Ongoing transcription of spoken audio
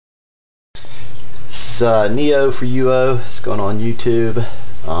is Neo for UO. It's going on YouTube.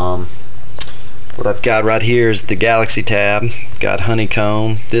 What I've got right here is the Galaxy Tab. Got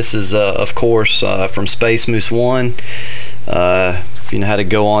HoneyComb. This is of course from Space Moose 1. If you know how to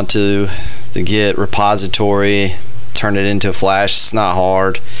go onto the Git repository, turn it into a Flash, it's not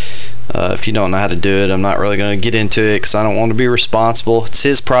hard. If you don't know how to do it, I'm not really going to get into it because I don't want to be responsible. It's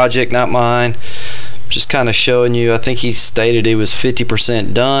his project, not mine. Just kind of showing you. I think he stated he was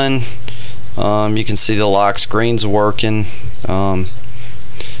 50% done. You can see the lock screen's working.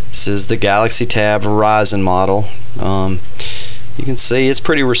 This is the Galaxy Tab Verizon model. You can see it's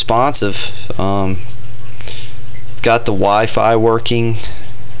pretty responsive. Got the Wi-Fi working.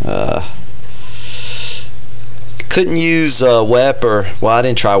 Couldn't use WEP, well, I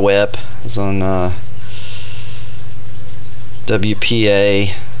didn't try WEP. I was on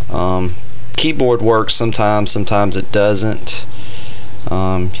WPA. Keyboard works sometimes it doesn't.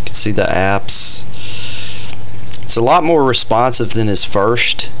 You can see the apps. It's a lot more responsive than his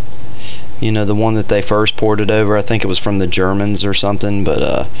first, you know, the one that they first ported over. I think it was from the Germans or something,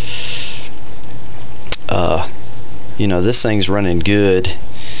 but you know, this thing's running good.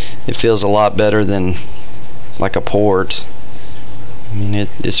 It feels a lot better than like a port. I mean,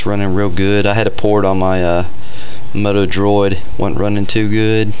 it's running real good. I had a port on my Moto Droid, wasn't running too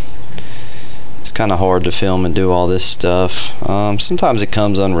good. It's kind of hard to film and do all this stuff. Sometimes it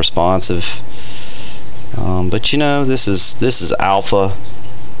comes unresponsive, but you know, this is alpha.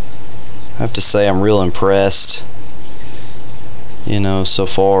 I have to say I'm real impressed, you know, so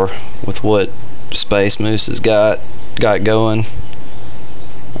far with what Space Moose has got going.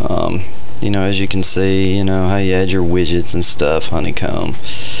 You know, as you can see, you know how you add your widgets and stuff. HoneyComb.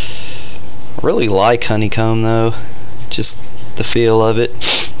 I really like HoneyComb though, just the feel of it.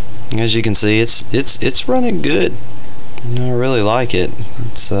 As you can see, it's running good. You know, I really like it.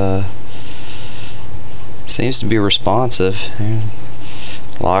 It's seems to be responsive.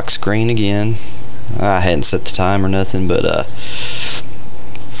 Lock screen again. I hadn't set the time or nothing, but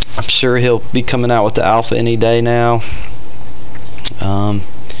I'm sure he'll be coming out with the alpha any day now.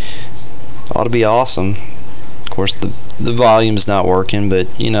 Ought to be awesome. Of course, the volume's not working, but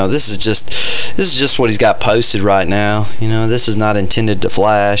you know, this is just what he's got posted right now. You know, this is not intended to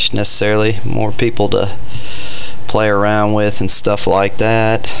flash necessarily. More people to play around with and stuff like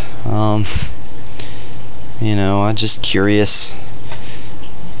that. You know, I'm just curious.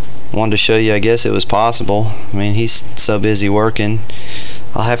 Wanted to show you, I guess it was possible. I mean, he's so busy working.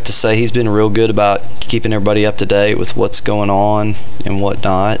 I'll have to say he's been real good about keeping everybody up to date with what's going on and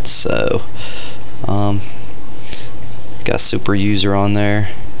whatnot. So, got super user on there.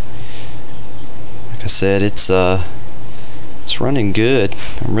 Like I said, it's running good.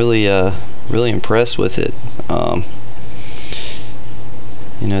 I'm really impressed with it.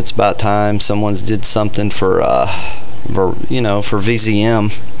 You know, it's about time someone's did something for you know, for VZM.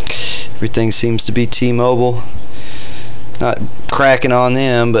 Everything seems to be T-Mobile. Not cracking on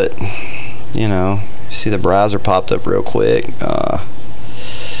them, but you know, see the browser popped up real quick.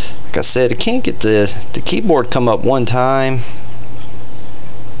 Like I said, I can't get the keyboard come up one time.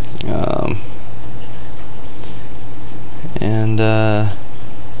 And I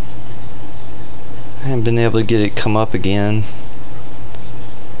haven't been able to get it come up again.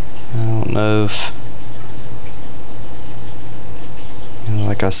 I don't know if, you know,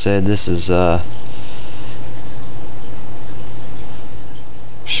 like I said, this is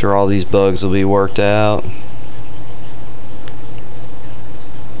sure all these bugs will be worked out.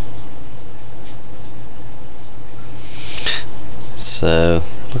 So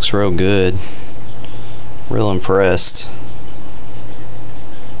looks real good. Real impressed.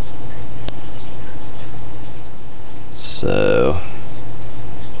 So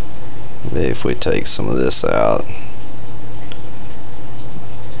maybe if we take some of this out.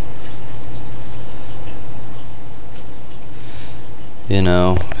 You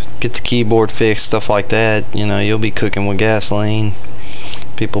know, get the keyboard fixed, stuff like that. You know, you'll be cooking with gasoline.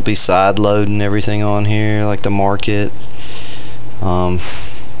 People be side loading everything on here, like the market.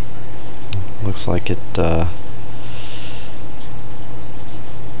 Looks like it got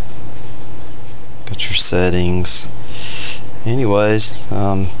your settings. Anyways,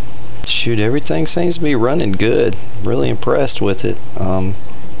 shoot, everything seems to be running good. Really impressed with it. You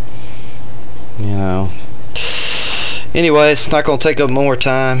know. Anyways, not gonna take up more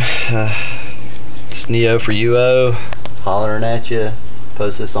time. It's Neo for UO. Hollering at you.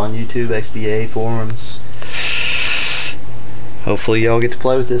 Post this on YouTube, XDA forums. Hopefully y'all get to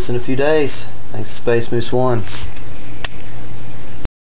play with this in a few days. Thanks to Space Moose 1.